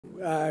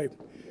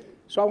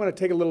So I want to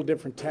take a little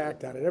different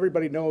tact on it.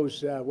 Everybody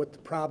knows what the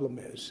problem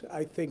is.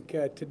 I think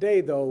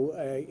today, though,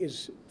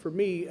 is, for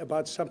me,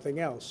 about something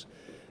else.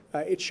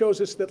 It shows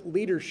us that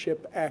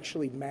leadership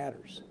actually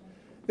matters.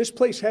 This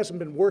place hasn't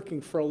been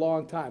working for a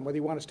long time, whether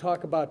you want to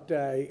talk about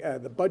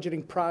the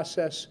budgeting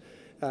process,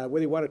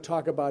 whether you want to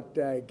talk about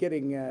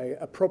getting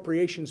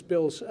appropriations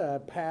bills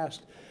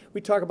passed. We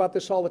talk about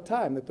this all the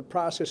time, that the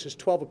process is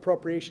 12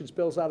 appropriations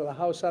bills out of the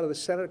House, out of the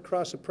Senate,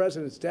 across the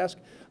President's desk,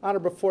 on or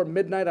before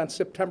midnight on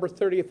September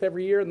 30th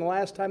every year. And the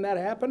last time that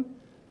happened,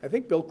 I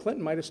think Bill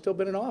Clinton might have still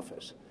been in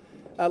office.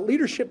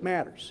 Leadership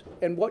matters.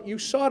 And what you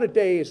saw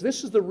today is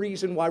this is the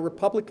reason why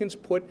Republicans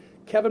put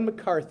Kevin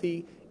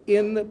McCarthy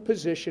in the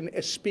position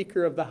as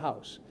Speaker of the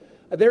House.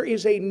 There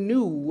is a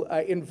new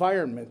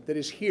environment that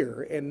is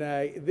here, and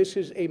this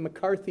is a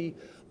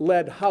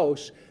McCarthy-led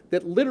House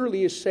that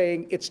literally is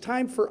saying it's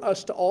time for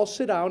us to all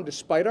sit down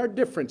despite our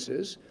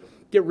differences,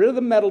 get rid of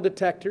the metal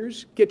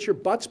detectors, get your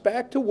butts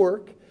back to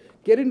work,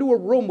 get into a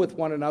room with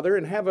one another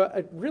and have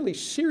a really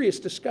serious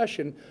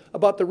discussion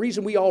about the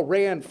reason we all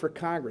ran for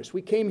Congress.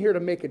 We came here to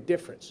make a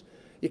difference.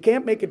 You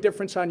can't make a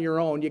difference on your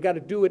own. You got to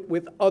do it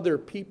with other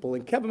people.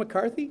 And Kevin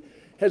McCarthy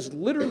has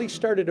literally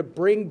started to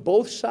bring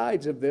both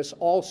sides of this,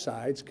 all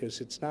sides, because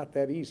it's not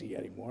that easy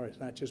anymore. It's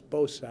not just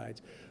both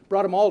sides.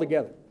 Brought them all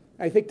together.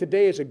 I think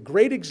today is a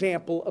great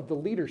example of the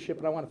leadership,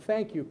 and I want to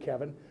thank you,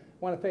 Kevin. I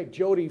want to thank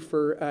Jody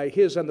for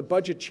his on the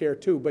budget chair,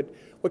 too. But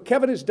what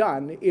Kevin has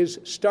done is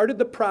started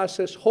the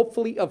process,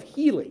 hopefully, of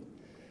healing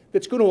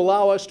that's going to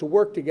allow us to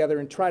work together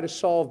and try to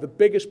solve the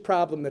biggest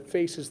problem that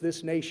faces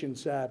this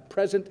nation's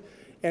present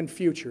and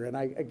future. And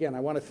again, I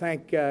want to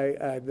thank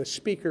the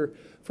Speaker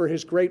for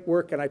his great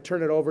work, and I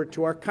turn it over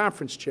to our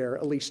conference chair,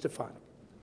 Elise Stefano.